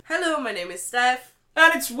Hello, my name is Steph.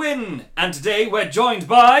 And it's Win, and today we're joined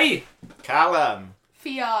by... Callum.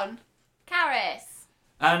 Fionn. Caris.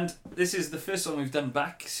 And this is the first one we've done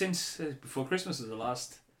back since before Christmas was the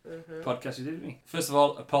last podcast we did with me. First of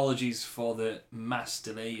all, apologies for the mass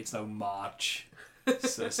delay. It's now March.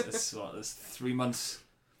 So it's 3 months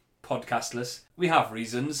podcastless. We have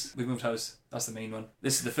reasons. We've moved house. That's the main one.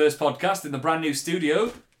 This is the first podcast in the brand new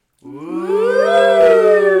studio. Woo!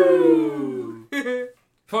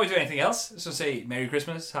 Before we do anything else, let's just say Merry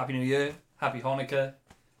Christmas, Happy New Year, Happy Hanukkah,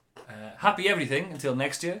 Happy everything until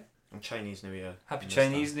next year. And Chinese New Year. Happy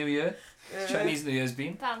Chinese New Year. Chinese New Year's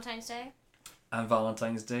been. Valentine's Day. And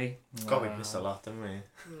Valentine's Day. God, we've missed a lot, haven't we?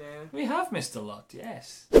 No. We have missed a lot,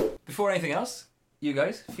 yes. Before anything else, you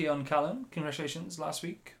guys, Fionn, Callum, congratulations last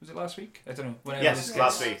week. Was it last week? I don't know. Whenever Yes,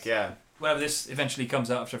 last week, yeah. Whenever this eventually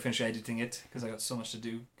comes out after I finish editing it, because I got so much to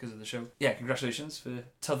do because of the show. Yeah, congratulations for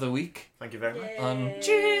t'other week. Thank you very much. On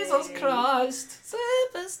Jesus Christ,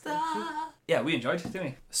 Superstar. Yeah, we enjoyed, didn't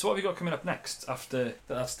we? So what have we got coming up next after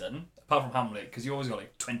that's done? Apart from Hamlet, because you always got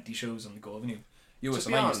like 20 shows on the go, haven't you? You always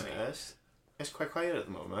To be honest, it's quite quiet at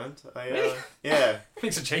the moment. Really? Yeah.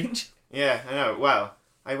 Makes a change. Yeah, I know. Well,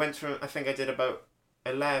 I went from, I think I did about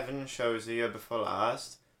 11 shows the year before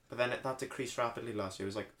last, but then that decreased rapidly last year. It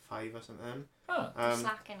was like 5 or something. Oh.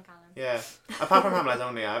 Slacking, Callum. Yeah. Apart from Hamlet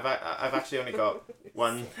only, I've actually only got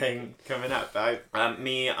one thing coming up.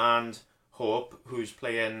 Me and Hope, who's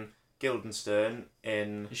playing Guildenstern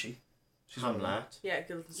in Is she? She's Hamlet. Yeah,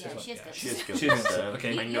 Guildenstern. Yeah, she is good. She is She's Guildenstern.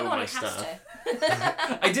 okay. I You know want my to cast stuff.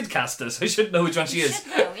 her. I did cast her, so I should know which one she You is. should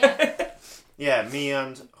know, yeah. Yeah, me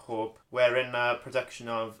and Hope, we're in a production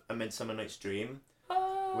of A Midsummer Night's Dream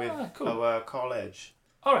with Cool. our college.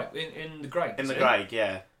 Alright, in the Greg. In the Graig,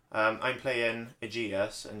 yeah. I'm playing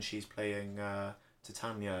Aegeus and she's playing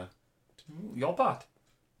Titania. Your part.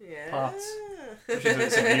 Yeah. Parts.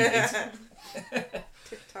 Titania.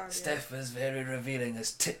 Steph was very revealing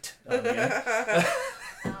as tit. Oh, yeah.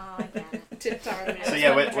 Titania. So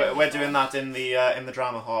yeah, we're doing that in the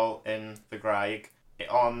drama hall in the Graig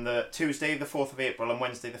on the Tuesday the 4th of April and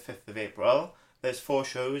Wednesday the 5th of April. There's 4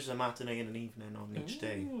 shows, a matinee and an evening on each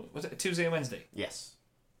day. Was it Tuesday and Wednesday? Yes.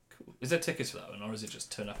 Cool. Is there tickets for that one, or is it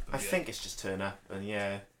just turn up? I think it's just turn up and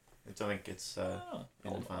yeah, I don't think it's in I'll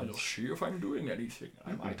advance. see if I'm doing anything.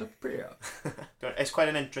 I might appear. It's quite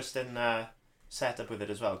an interesting setup with it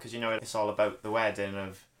as well, because you know it's all about the wedding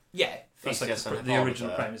of Yeah, that's like Theseus and the original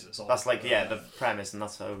Hippolyta. premise. Is all That's like the premise, and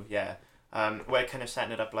that's how we're kind of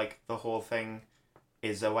setting it up like the whole thing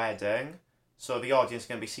is a wedding, so the audience is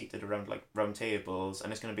going to be seated around like round tables,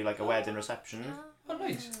 and it's going to be like a wedding reception, Oh,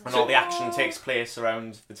 nice. and all the action takes place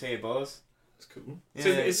around the tables. That's cool. Yeah. So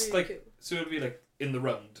it's Really like cool. so it'll be like in the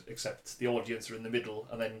round, except the audience are in the middle,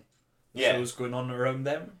 and then Yeah, shows going on around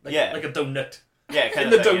them. Like, Yeah. like a donut. yeah, kind In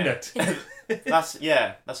the of thing,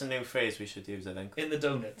 yeah. donut. That's a new phrase we should use, I think. In the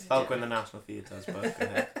donut. That'll go in the National Theatre's book. I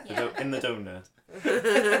think. Yeah. In the donut.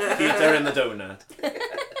 Theatre in the donut.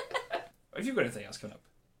 Have you got anything else coming up?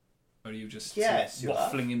 Or are you just Yes, sort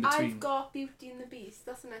of waffling in between? I've got Beauty and the Beast.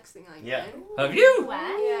 That's the next thing I'm Yeah. doing. Have you?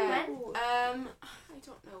 When? Yeah. When? I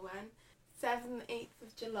don't know when. 7th, 8th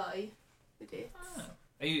of July. The dates. Ah.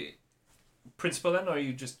 Are you principal then, or are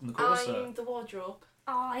you just in the chorus? I'm the wardrobe.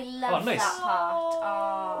 Oh, I love nice. that part.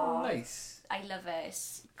 Oh, Nice. I love it.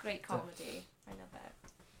 It's great comedy. I love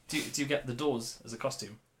it. Do you get the doors as a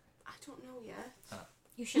costume? I don't know yet.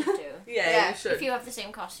 You should do. Yeah, you should. If you have the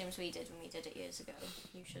same costumes we did when we did it years ago,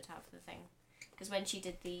 you should have the thing. Because when she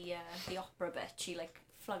did the opera bit, she like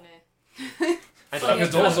flung her Flung the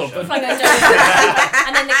doors open. flung her door.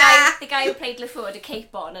 And then the guy who played LeFou had a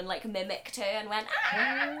cape on and like mimicked her and went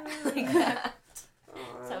ah like that.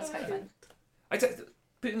 So that was quite fun.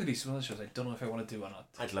 Beauty and the Beast is one of the shows I don't know if I want to do or not.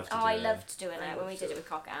 I'd love to Oh, do I it. loved doing I it when we loved did it it. with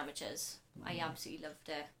Cocker Amateurs. I absolutely loved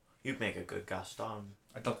it. You'd make a good Gaston.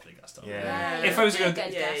 I'd love to play Gaston. Yeah. If I was You're gonna-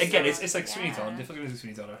 good, yeah, Gaston. Again, it's like Yeah. Sweeney Todd. If I was going to do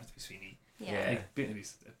Sweeney Todd, I'd have to be Sweeney. Yeah. Yeah. Like, Beauty and the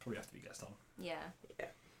Beast, it'd probably have to be Gaston. Yeah.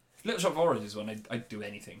 Little Shop of Horrors is one I'd do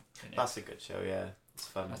anything in it. That's a good show, yeah. It's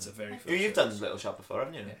fun. That's a very fun You've show. done Little Shop before,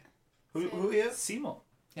 haven't you? Yeah. Who are you? Seymour.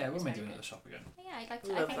 Yeah, when am I That's doing very Little Shop again? Yeah, I'd like I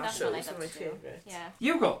to. I love think that that's show. what I'd It's one love of to my do. favourites.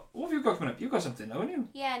 Yeah. What have you got coming up? You've got something, haven't you?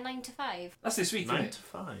 Yeah, 9 to 5. That's this week, 9 isn't to it?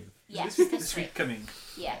 5. Yes, This week coming.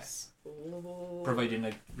 Yes. Ooh. Providing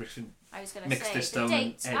I I was going to Mix say this the down and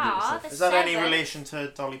dates edit are stuff. the Is that any 7th. relation to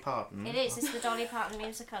Dolly Parton? It is. It's the Dolly Parton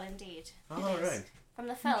musical, indeed. Oh, It is. right. From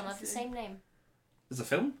the film of the Interesting. same name. There's a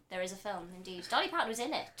film? There is a film, indeed. Dolly Parton was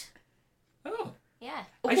in it. Oh. Yeah.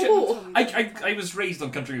 Oh. I was raised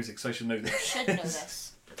on country music, so I should know You this. should know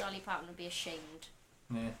this. Dolly Parton would be ashamed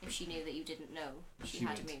Yeah. if she knew that you didn't know she She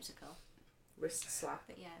had a would. musical. Wrist slap.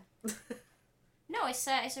 But yeah. No, it's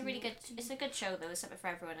a really good show though. There's something for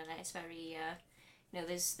everyone in it. It's very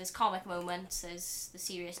there's comic moments, there's the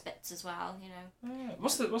serious bits as well.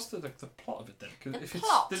 What's the plot of it then? 'Cause The if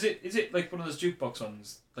plot? is it like one of those jukebox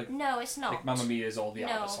ones like No, it's not. like Mamma Mia's all the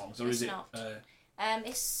other songs, or is it's it? not.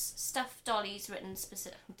 It's stuff Dolly's written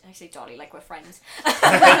specific. I say Dolly like we're friends.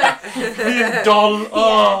 Doll.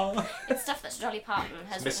 Oh. It's stuff that Dolly Parton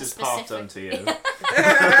has written Mrs. Parton specific. to you.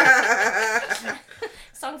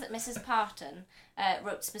 Songs that Mrs. Parton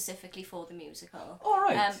wrote specifically for the musical. All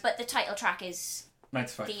right. But the title track is 9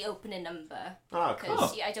 to 5. the opening number. Oh, cool.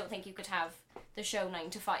 Because I don't think you could have the show 9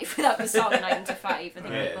 to 5 without the song 9 to 5. I think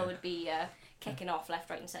people would be kicking off left,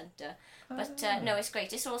 right and centre. But no, it's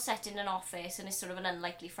great. It's all set in an office and it's sort of an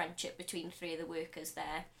unlikely friendship between 3 of the workers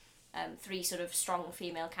there. 3 sort of strong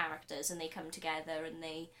female characters, and they come together and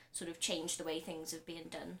they sort of change the way things have been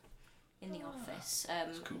done in the office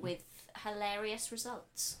cool. with hilarious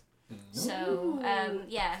results. So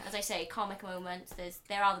as I say, comic moments.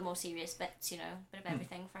 There are the more serious bits, bit of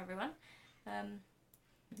everything for everyone.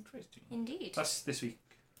 Interesting. Indeed. That's this week.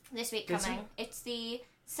 This week Is coming. It's the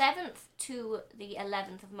 7th to the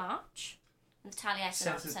 11th of March. In the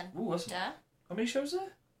Taliesin Arts Centre. Ooh, that's How many shows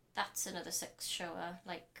there? That's another 6-shower,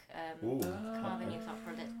 like Ooh. Carmen Youth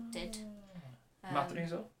Opera did. Matinee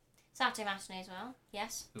as well? Saturday matinee as well,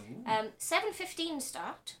 yes. Ooh. 7:15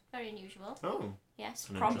 start, very unusual. Oh, Yes,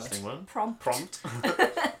 an prompt. interesting one. Prompt. Prompt.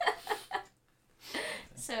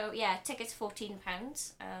 So yeah, tickets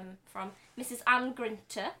 £14 from Mrs. Anne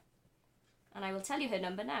Grinter, and I will tell you her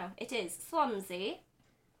number now. It is Swansea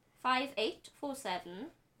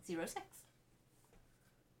 584706.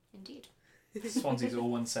 Indeed. Swansea's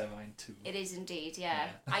 01792. It is indeed, yeah.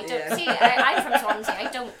 Yeah. I don't see. I'm from Swansea.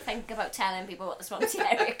 I don't think about telling people what the Swansea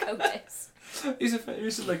area code is.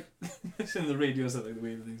 It's like it's in the radio or something. The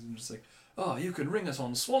way the things. I'm just like, oh, you can ring us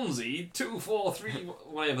on Swansea 243,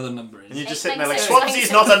 whatever the number is. And you're just It sitting there like, makes Swansea's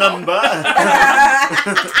sense. not a number.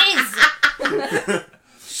 It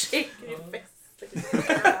is. Shaking your fist.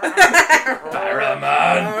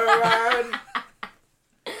 Barrowman!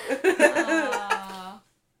 Ah,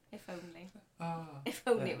 if only. Ah. If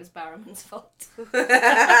only it was Barrowman's fault. Do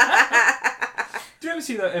you ever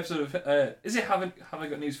see that episode of? Is it Have I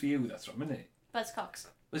Got News for You? That's from, isn't it? Buzzcocks.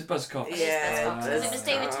 It's Buzzcocks. Yeah. Because it was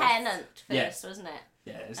David Tennant first, Yeah. wasn't it?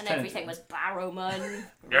 Yeah, it's And Tennant. everything was Barrowman.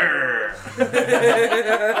 Grrr.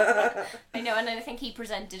 I know, and then I think he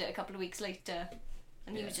presented it a couple of weeks later,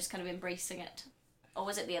 and he was just kind of embracing it. Or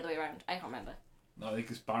was it the other way around? I can't remember. No, I think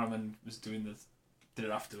it's Barrowman was did it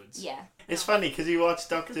afterwards. Yeah. It's funny because you watch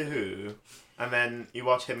Doctor Who and then you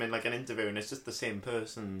watch him in like an interview and it's just the same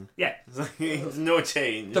person. Yeah. There's no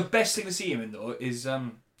change. The best thing to see him in though is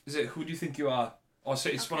it Who Do You Think You Are? Or so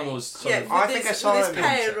it's one of those sort of. I think I saw him in.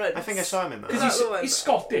 parents. I think I saw him in that. Is that the one? He's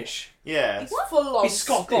Scottish, Yeah. He's full on He's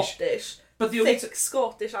Scottish. but the only thick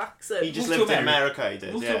Scottish accent. He just Moved to lived in America, he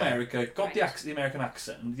did. moved Yeah. to America, got Right. the American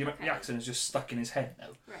accent, and the accent is just stuck in his head now.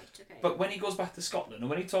 Right, okay. But when he goes back to Scotland and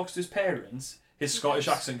when he talks to his parents, his Scottish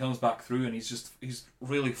accent comes back through, and he's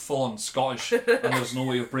really full on Scottish, and there's no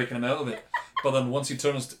way of breaking him out of it. But then once he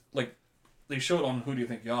turns to, like, they show it on Who Do You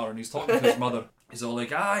Think You Are, and he's talking to his mother. He's all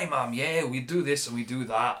like, "Aye, mum, yeah, we do this and we do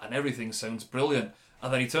that, and everything sounds brilliant."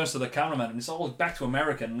 And then he turns to the cameraman, and it's all back to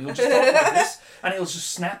American, and he'll just talk like this, and he'll just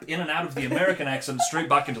snap in and out of the American accent straight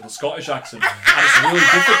back into the Scottish accent, and it's really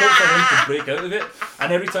difficult for him to break out of it.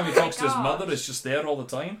 And every time he talks to his mother, it's just there all the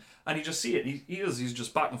time, and you just see it. He's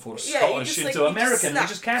just back and forth, Yeah, he Scottish just, into like, he just American, and he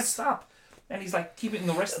just snaps. can't stop. And he's like keeping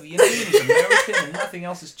the rest of the Indian, he's American, and nothing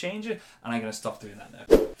else is changing. And I'm going to stop doing that now.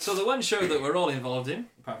 So the one show that we're all involved in,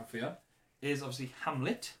 apart from Fiona, is obviously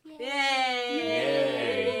Hamlet.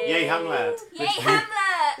 Yay! Yay, Hamlet. Yay,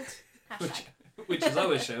 Hamlet! Hashtag. which is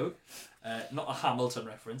our show. Not a Hamilton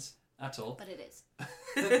reference at all. But it is.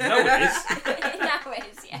 No, it is. Now it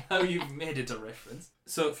is, yeah. Now you've made it a reference.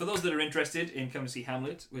 So for those that are interested in coming to see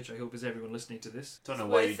Hamlet, which I hope is everyone listening to this. Don't know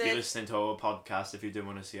why Worth you'd be it. listening to our podcast if you didn't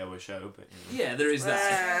want to see our show, but Yeah, there is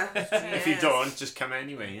that. if you don't, just come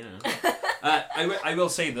anyway, you know. I will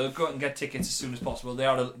say though, go out and get tickets as soon as possible.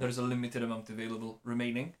 There's a limited amount available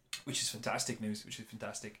remaining, which is fantastic news. Which is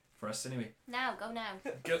fantastic for us anyway. Now, go now.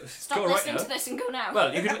 Stop Stop listening to this and go now.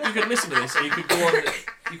 Well, you could listen to this, and you could go on.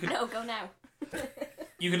 No, go now.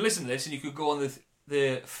 You could listen to this, and you could go on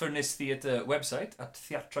the Furnace Theatre website at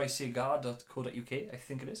theatricigar.co.uk, I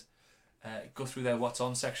think it is. Go through their What's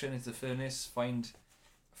On section into the Furnace, find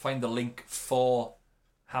the link for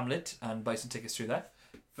Hamlet, and buy some tickets through there.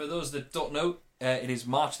 For those that don't know, it is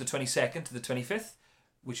March the 22nd to the 25th,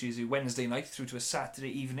 which is a Wednesday night through to a Saturday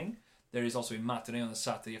evening. There is also a matinee on the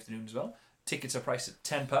Saturday afternoon as well. Tickets are priced at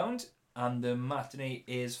 £10. and the matinee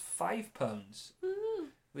is £5,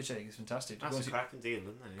 which I think is fantastic. That's a cracking deal, isn't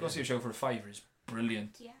it? Go see a show for £5 is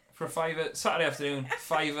brilliant. Yeah. For £5, Saturday afternoon,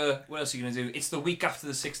 £5. What else are you going to do? It's the week after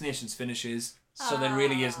the Six Nations finishes, so there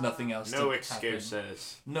really is nothing else. No to excuses.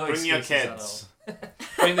 happen. No Bring your excuses at kids. all.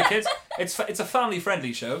 Bring the kids. It's a family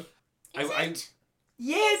friendly show. Is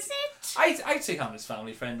Yes. it? I'd say Hamlet's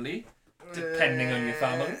family friendly, depending on your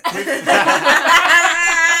family.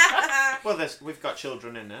 Well, we've got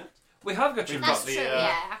children in it. We have got children. That's the, true,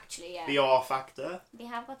 uh, actually, yeah. The awe factor. They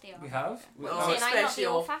have got the We have. Oh, Is it, and I'm not especially the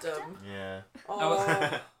all factor? autumn. Yeah.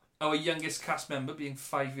 Oh. Our youngest cast member being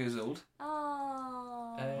 5 years old.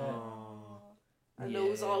 Oh. And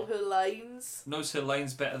knows all her lines. Knows her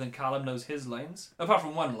lines better than Callum knows his lines. Apart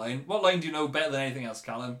from one line. What line do you know better than anything else,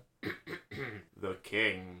 Callum? The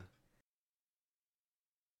king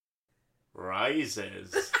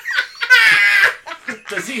rises.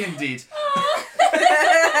 Does he indeed?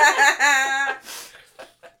 I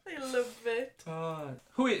love it.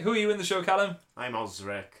 Who are you in the show, Callum? I'm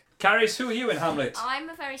Osric. Caris, who are you in Hamlet? I'm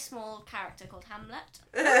a very small character called Hamlet.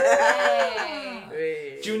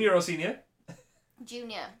 Hey. Junior or senior?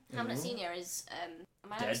 Junior. Hamlet Senior is, am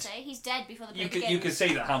I allowed Dead. to say? He's dead before the play You begins. could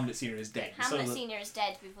say that Hamlet Senior is dead. Hamlet so that Senior is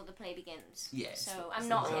dead before the play begins. Yes. So I'm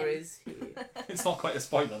not Or him. is he? it's not quite a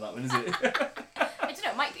spoiler, that one, is it? I don't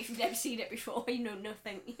know, it might be if you've never seen it before, you know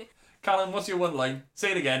nothing. Callum, what's your one line?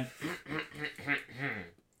 Say it again.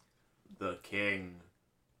 The king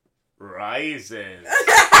rises.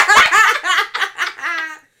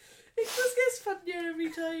 It just gets funnier every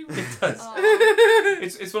time. It does. Oh,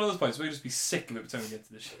 It's one of those points where we just be sick of it by the time we get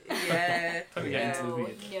to the show. Yeah. Time we get into the no,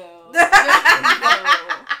 video. no.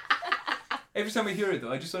 Every time we hear it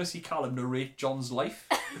though, I just want to see Callum narrate John's life.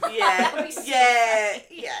 Yeah. That'd be so Yeah.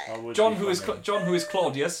 Yeah. That would John be who is funny.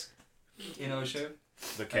 Claudius in our show.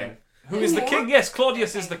 The king. Who is the king? Yes,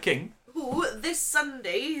 Claudius is the king. Who this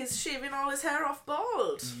Sunday is shaving all his hair off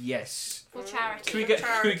bald. Yes. For charity.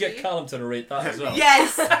 Can we get Callum to narrate that as well?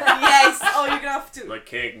 Yes. Yes. Oh, you're gonna have to. The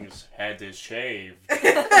king's head is shaved.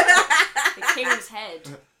 The king's head.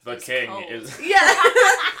 The It's king cold. is. Yeah.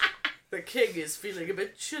 The king is feeling a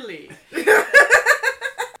bit chilly.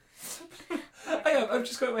 I've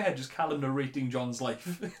just got in my head just Callum narrating John's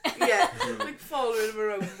life. Yeah. Like following him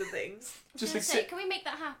around the things. Just I like was gonna say, can we make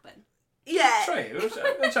that happen? Yeah. try it. We'll chat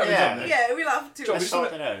Yeah. with John. Yeah, we'll have to. John, Let's we sort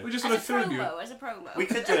just it out. we just As want a to film you. promo, as a promo. We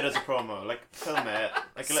could do it as a promo, like film it,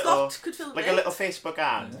 like a Scott little, could film like it. a little Facebook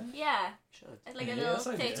ad. Yeah, Should. like Yeah, a little that's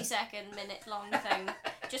an idea. 30-second, minute-long thing.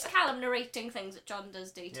 Just Callum narrating things that John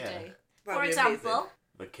does day to Yeah. day. That'd For be example,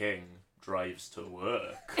 The king drives to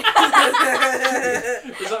work. Is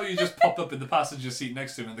that where you just pop up in the passenger seat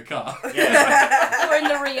next to him in the car? Yeah. or in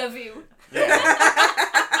the rear view. Yeah.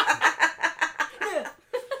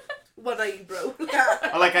 One eyebrow.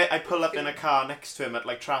 Or like I pull up in a car next to him at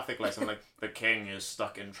like traffic lights. I'm like, the king is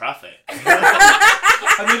stuck in traffic. And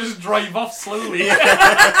they just drive off slowly.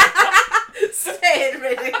 Stay in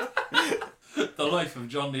radio. The life of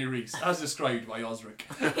John Lee Rees, as described by Osric.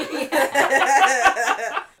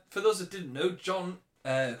 For those that didn't know, John,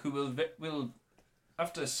 who will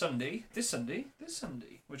after Sunday, this Sunday,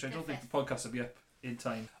 which I don't think the podcast will be up in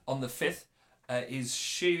time, on the 5th, is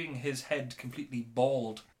shaving his head completely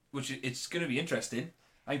bald, which it's going to be interesting.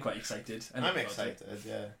 I'm quite excited. I'm excited,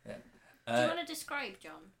 yeah. Do you want to describe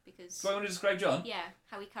John? Because Do I want to describe John? yeah,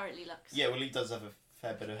 how he currently looks. Yeah, well, he does have a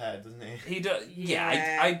fair bit of head, doesn't he? He does. Yeah,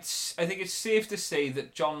 Yeah. I think it's safe to say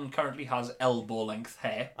that John currently has elbow length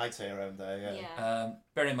hair. I'd say around there, yeah. Yeah.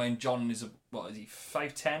 Bear in mind, John is what is he?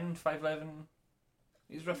 5'10", 5'11"?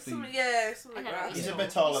 He's roughly Something I like don't that. know. He's Yeah. a bit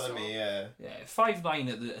taller He's than tall. me, yeah.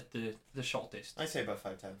 5'9" at the shortest. I'd say about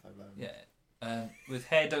 5'10", 5'11". Yeah, with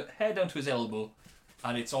hair down to his elbow,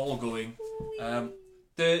 and it's all going.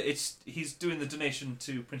 He's doing the donation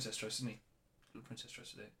to Princess Trust, isn't he? Princess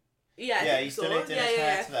Trust today. Yeah, I Yeah, think he's so. donating Yeah, his yeah,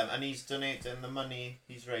 hair yeah. to them, and he's donating the money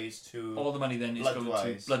he's raised to All the money then is going to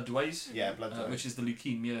Bloodwise. Bloodwise, Blood which is the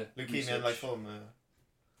leukemia leukemia and research, lymphoma,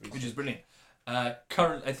 which is brilliant. I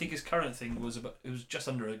think his current thing was just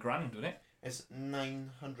under $1,000, wasn't it? It's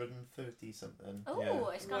 930 something. Oh, yeah.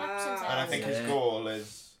 it's gone up Wow. since And I think his Yeah. goal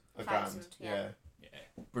is $1,000. 1,000, yeah. Yeah,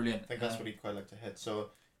 brilliant. I think that's what he'd quite like to hit.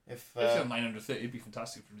 So if If you're 930, it'd be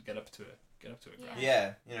fantastic for him to get up to it.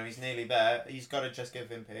 yeah, he's nearly there. He's got a Just Give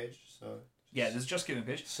Him page, so Yeah, there's Just Give Him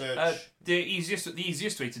page. search. The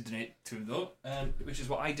easiest way to donate to him though, which is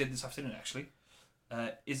what I did this afternoon actually,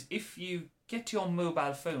 is if you get your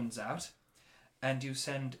mobile phones out and you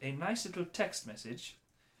send a nice little text message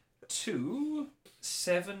to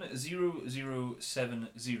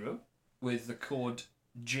 70070 with the code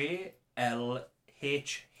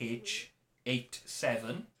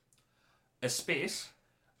JLHH87, a space,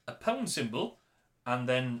 a pound symbol, and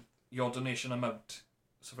then your donation amount.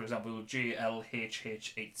 So, for example,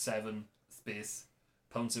 JLHH87 space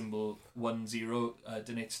pound symbol 10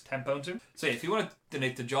 donates £10 to him. So, yeah, if you want to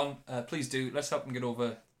donate to John, please do. Let's help him get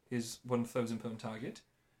over his £1,000 target.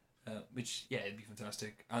 Which, yeah, it'd be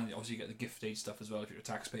fantastic. And obviously, you get the gift aid stuff as well if you're a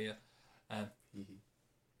taxpayer.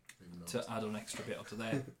 To add an extra bit onto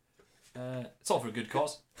there. It's all for a good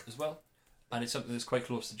cause as well. And it's something that's quite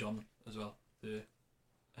close to John as well. The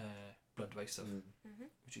blood device stuff.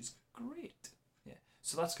 Which is great. Yeah.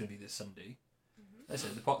 So that's going to be this Sunday. As I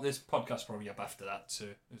said, this podcast probably up after that, so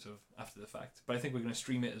sort of after the fact. But I think we're going to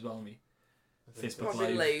stream it as well on me. Facebook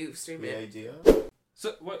Probably Live. live stream The it. idea.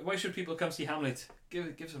 So why should people come see Hamlet?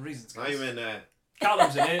 Give some reasons, guys. I'm in it.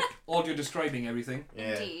 Callum's in it. Audio describing everything.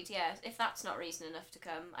 Yeah. Indeed, yeah. If that's not reason enough to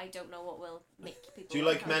come, I don't know what will make people. Do you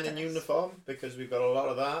like men in uniform? Because we've got a lot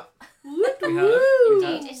of that. We have.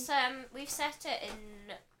 Indeed, it's we've set it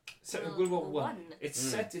in Set in World War One. One. It's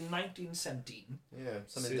set in 1917. Yeah,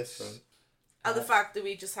 something So it's- different. And the fact that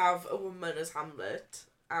we just have a woman as Hamlet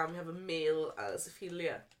and we have a male as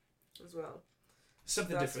Ophelia as well.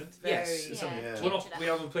 Something That's different. very- Yes. Yeah. Something. Yeah. We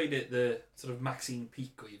haven't played it the sort of Maxine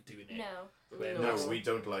Peake way of doing it. No. Where No, we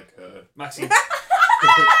don't like her. Maxine.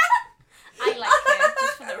 I like her,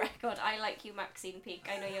 just for the record. I like you, Maxine Peake.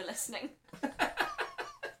 I know you're listening.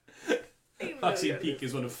 Maxine Peake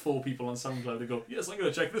is one of 4 people on SoundCloud who go, yes, I'm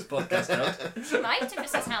going to check this podcast out. She might, if it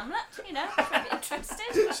says Hamlet, you know, if I'm interested.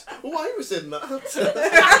 Oh, I was in that.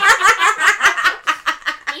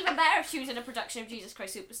 Even better if she was in a production of Jesus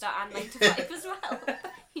Christ Superstar and 9 to 5 as well.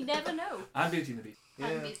 You never know. And Beauty and the Beast.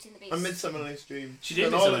 And Beauty and the Beast. And Midsummer Night's Dream. She did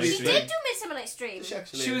And Midsummer all of Night's these She Dream. did do Midsummer Night's Dream. She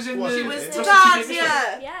actually She was in wasn't the- She was it? Titania.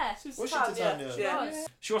 Titania. Yeah. Was she Titania. Titania? She Yeah. was.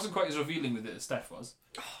 She wasn't quite as revealing with it as Steph was.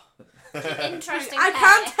 Interesting I hair.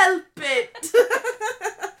 can't help it.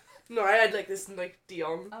 No, I had like this Nighty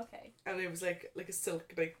on, Okay. and it was like a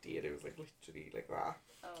silk Nighty, and it was like literally like that.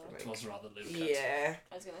 Oh, It was rather low cut. Yeah.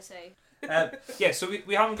 I was going to say. Yeah, so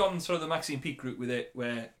we haven't gone sort of the Maxine Peake route with it,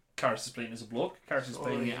 where Karis is playing as a bloke. Karis is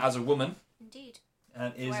playing it as a woman. Indeed.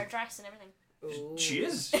 And is Wear a dress and everything. Ooh. She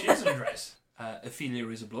is in a dress. Ophelia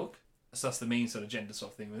is a bloke. So that's the main sort of gender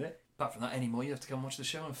sort of thing with it. Apart from that anymore, you have to come watch the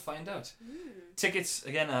show and find out. Tickets,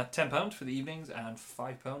 again, are £10 for the evenings and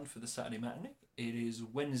 £5 for the Saturday matinee. It is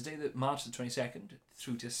Wednesday, March the 22nd,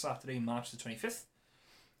 through to Saturday, March the 25th,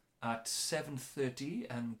 at 7:30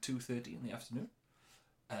 and 2:30 in the afternoon.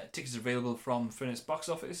 Tickets are available from Furnace Box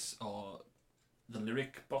Office or the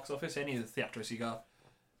Lyric Box Office, any of the theatres you got.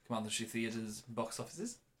 Commander Street Theatres box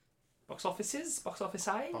offices. Box offices? Box office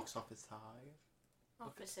high? Box office high.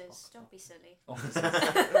 Officers, don't be silly. Offices.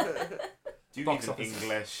 Do you Box need an office.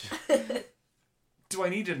 English? Do I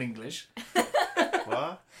need an English?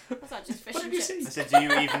 What? Was that just fish What and did you chips? I said, do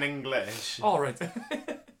you even English? All right.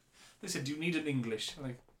 They said, do you need an English? I'm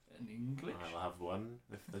like, an English? I'll have one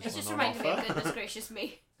if there's It's just one on reminded me of offer. Goodness Gracious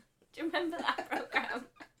Me. Do you remember that programme?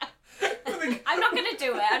 I'm not going to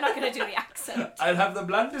do it. I'm not going to do the accent. I'll have the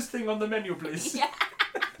blandest thing on the menu, please. Yeah.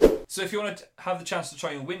 So if you want to have the chance to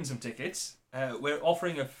try and win some tickets, we're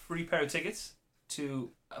offering a free pair of tickets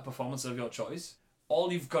to a performance of your choice.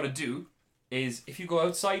 All you've got to do is, if you go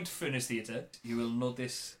outside Furnace Theatre, you will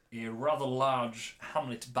notice a rather large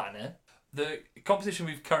Hamlet banner. The competition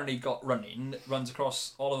we've currently got running runs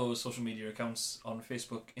across all of our social media accounts on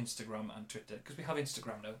Facebook, Instagram and Twitter, because we have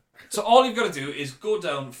Instagram now. So all you've got to do is go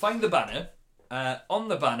down, find the banner. On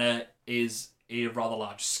the banner is a rather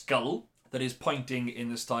large skull that is pointing in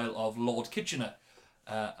the style of Lord Kitchener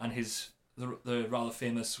and the rather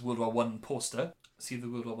famous World War One poster. See the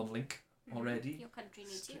World War One link already? Your country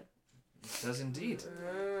needs you. It does indeed.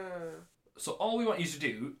 So all we want you to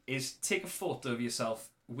do is take a photo of yourself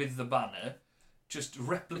with the banner, just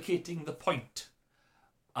replicating the point,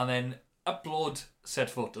 and then upload said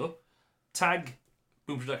photo, tag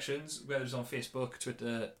Boom Productions, whether it's on Facebook,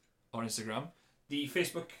 Twitter or Instagram. The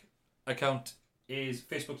Facebook account is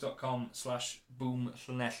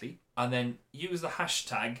facebook.com/boomllanelli, and then use the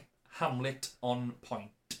hashtag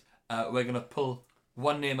HamletOnPoint. We're going to pull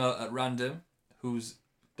one name out at random who's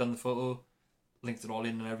done the photo, linked it all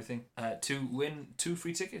in and everything, to win 2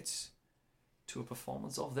 free tickets to a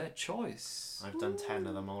performance of their choice. I've done 10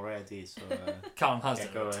 of them already, so... Callum has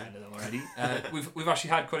Get done going. 10 of them already. We've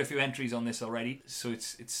actually had quite a few entries on this already, so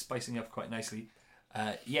it's spicing up quite nicely.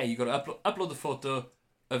 Yeah, you got to upload the photo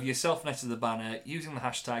of yourself next to the banner using the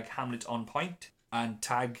hashtag HamletOnPoint and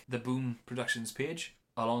tag the Boom Productions page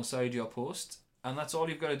alongside your post, and that's all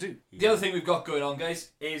you've got to do. The other thing we've got going on,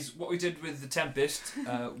 guys, is what we did with The Tempest,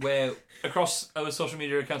 where across our social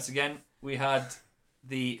media accounts again, we had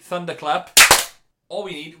the thunderclap all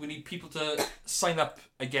we need people to sign up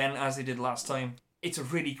again as they did last time. It's a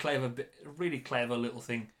really clever little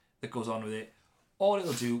thing that goes on with it. All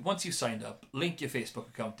it'll do, once you've signed up, link your Facebook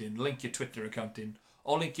account in, link your Twitter account in,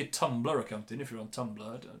 or link your Tumblr account in if you're on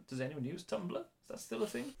Tumblr. Does anyone use Tumblr? Is that still a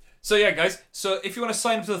thing? So yeah, guys, so if you want to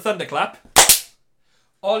sign up to the Thunderclap,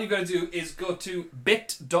 all you've got to do is go to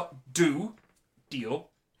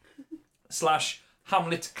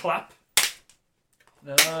bit.do/HamletClap.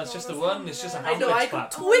 No, it's just the one. It's just a Hamlet I know, I clap.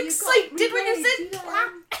 got too excited when you said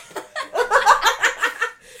clap.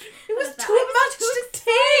 It was too much to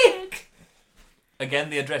take. Again,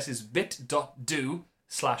 the address is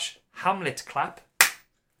bit.do/HamletClap.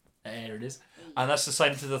 There it is. And that's to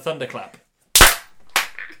sign to the Thunderclap.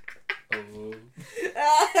 Oh.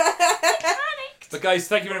 But guys,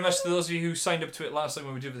 thank you very much to those of you who signed up to it last time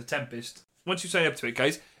when we did with the Tempest. Once you sign up to it,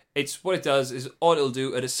 guys, it's what it does is all it'll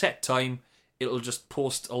do at a set time, it'll just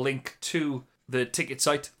post a link to the ticket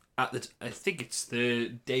site at the. I think it's the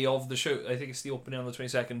day of the show. I think it's the opening on the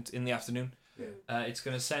 22nd in the afternoon. Yeah. It's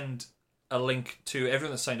going to send a link to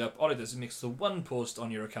everyone that signed up. All it does is makes the one post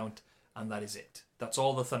on your account, and that is it. That's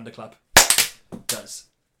all the Thunderclap does.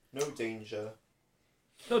 No danger.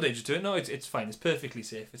 No danger to it. No, it's fine. It's perfectly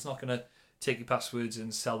safe. It's not going to take your passwords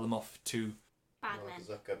and sell them off to Bad men.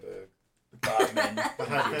 Zuckerberg. bad men.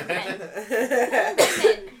 Bad men.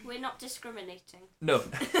 We're not discriminating. No.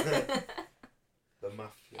 The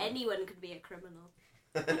mafia. Anyone could be a criminal.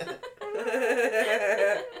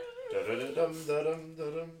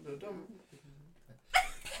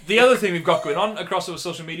 The other thing we've got going on across our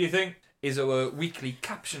social media thing is our weekly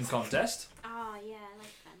caption contest. Oh, yeah,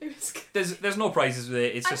 I like them. There's no prizes with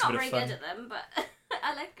it. It's just a I'm bit not of very fun. good at them, but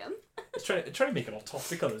I like them. It's trying to make it all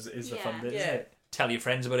topical is the fun bit, isn't it? Tell your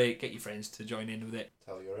friends about it. Get your friends to join in with it.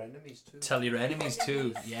 Tell your enemies too. Tell your enemies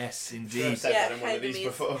too. Yes, indeed. I've said that in one of these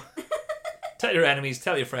before. Tell your enemies.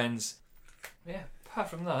 Tell your friends. Yeah. Apart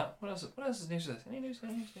from that, what else is news? Any news?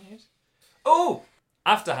 Oh,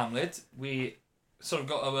 after Hamlet, we sort of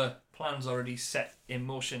got our plans already set in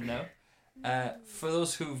motion now. For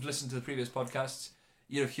those who've listened to the previous podcasts,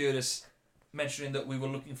 you'll have heard us mentioning that we were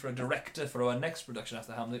looking for a director for our next production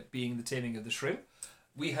after Hamlet, being The Taming of the Shrew.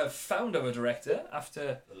 We have found our director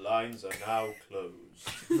after... The lines are now closed.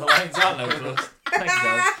 The lines are now closed. Thank you,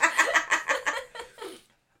 guys.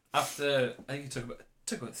 After, I think it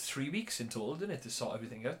took about 3 weeks in total, didn't it, to sort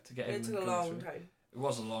everything out, to get It everything took a going long through. time. It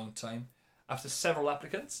was a long time. After several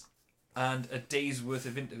applicants and a day's worth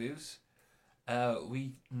of interviews,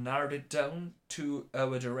 we narrowed it down to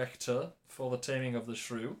our director for The Taming of the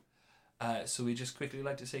Shrew. So we just quickly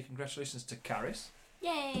like to say congratulations to Caris. Yay!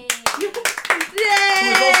 Yay! Who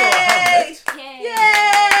is also a Hamlet. Yay!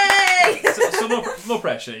 Yay! So no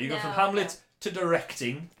pressure. You go from Hamlet to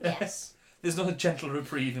directing. Yes. There's no gentle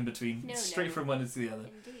reprieve in between. No, Straight no. from one into the other.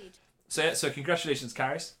 Indeed. So congratulations,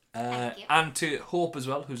 Caris. Thank you. And to Hope as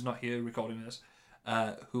well, who's not here recording with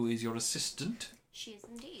us, who is your assistant. She is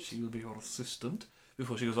indeed. She will be your assistant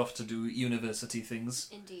before she goes off to do university things.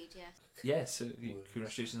 Indeed, yes. Yeah, so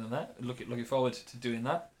congratulations on that. Looking forward to doing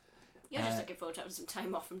that. You're just looking forward to having some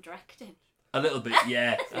time off from directing. A little bit,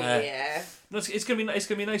 yeah. Yeah. No, it's gonna be nice.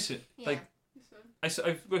 Yeah. Like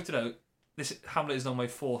I've worked it out. This Hamlet is now my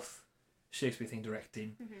 4th Shakespeare thing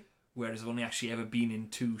directing, whereas I've only actually ever been in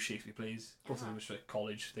 2 Shakespeare plays. Both of them were like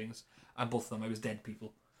college things, and both of them I was dead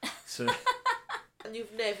people. So And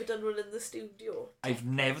you've never done one in the studio? I've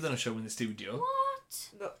never done a show in the studio. What?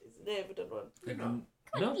 No, he's never done one. God,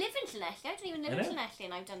 No. I live in Llanelli. I don't even live in Llanelli,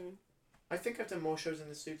 and I've done I think I've done more shows in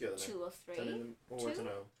the studio than 2 or 3. I've done in the, I don't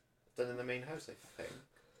know. Done in the main house, I think.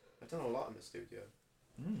 I've done a lot in the studio.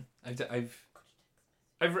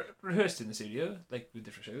 I've rehearsed in the studio, like with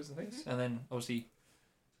different shows and things, and then obviously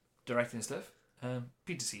directing and stuff.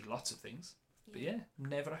 Been to see lots of things, but yeah,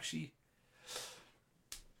 never actually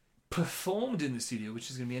performed in the studio, which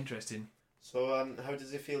is going to be interesting. So, how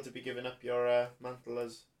does it feel to be giving up your mantle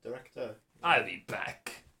as director? I'll be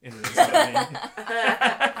back. I'll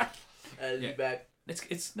be back. It's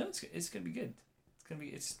going to be good.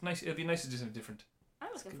 It's nice. It'll be nice to do something different. I'm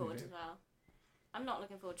looking forward as well. I'm not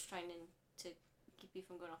looking forward to trying to keep you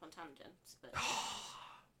from going off on tangents, but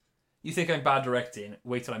You think I'm bad directing?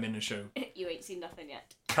 Wait till I'm in the show. you ain't seen nothing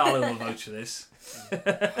yet. Callum will vouch for this.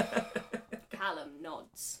 Callum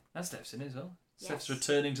nods. And Steph's in as well. Yes. Steph's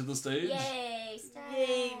returning to the stage. Yay, Steph.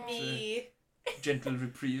 Yay, me. Gentle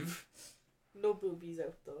reprieve. No boobies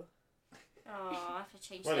out though. Oh, I have to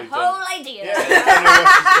change Well, the you've whole done- idea. Yeah, I don't know what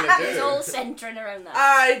she's going to do. It's all centering around that.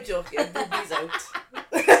 I'm joking. Boobies out.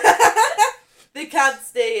 They can't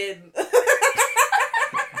stay in.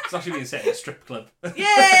 It's actually being set in a strip club.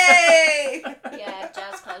 Yay! Yeah,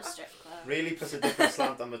 jazz club, strip club. Really puts a different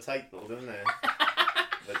slant on the title, doesn't it?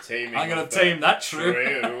 The taming. I'm gonna of tame the that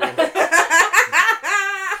shrew.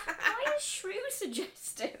 Why is shrew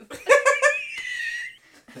suggestive?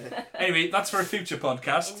 Anyway, that's for a future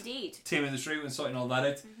podcast. Indeed. Taming the shrew and sorting all that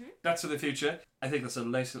out. That's for the future. I think that's a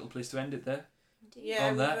nice little place to end it there. Yeah,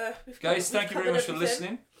 On that. Guys, thank you very much for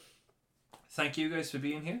listening. Thank you guys for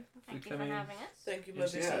being here. Thank you for having us. Thank you, my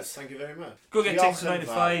Yes, business. thank you very much. Go get We tickets for are 9 to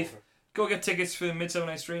 5. Go get tickets for Midsummer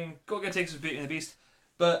Night's Dream. Go get tickets for Beauty and the Beast.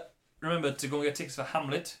 But remember to go and get tickets for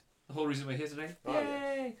Hamlet. The whole reason we're here today. Oh,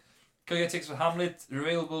 Yay! Go get tickets for Hamlet. They're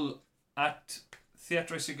available at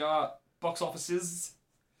Theatre Cigar box offices.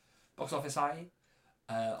 Box office high.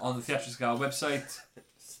 On the Theatre Cigar website.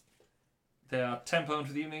 They are £10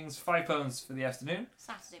 for the evenings, £5 for the afternoon.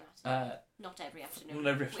 Saturday matinee. Not every afternoon. Not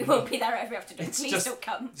every afternoon. We won't be there every afternoon. It's Please just- don't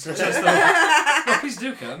come. No, please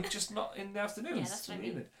do come, just not in the afternoons. Yeah, that's what I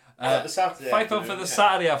mean. The Saturday £5 afternoon, for the yeah.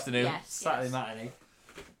 Saturday afternoon. Yes, Saturday yes. matinee.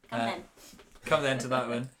 Come then. Come then to that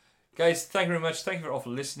one. Guys, thank you very much. Thank you all for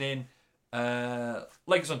listening.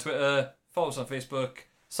 Like us on Twitter. Follow us on Facebook.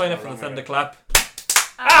 Sign up for the Thunderclap.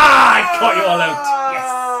 I caught you all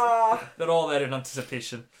out. Yes. They're all there in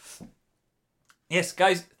anticipation. Yes,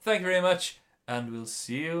 guys, thank you very much. And we'll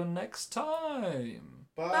see you next time.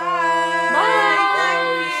 Bye.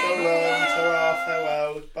 Bye. So long. Ta-ra.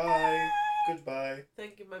 Farewell. Bye. Goodbye.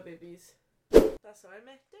 Thank you, my babies. That's how I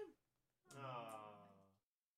met them. Aww.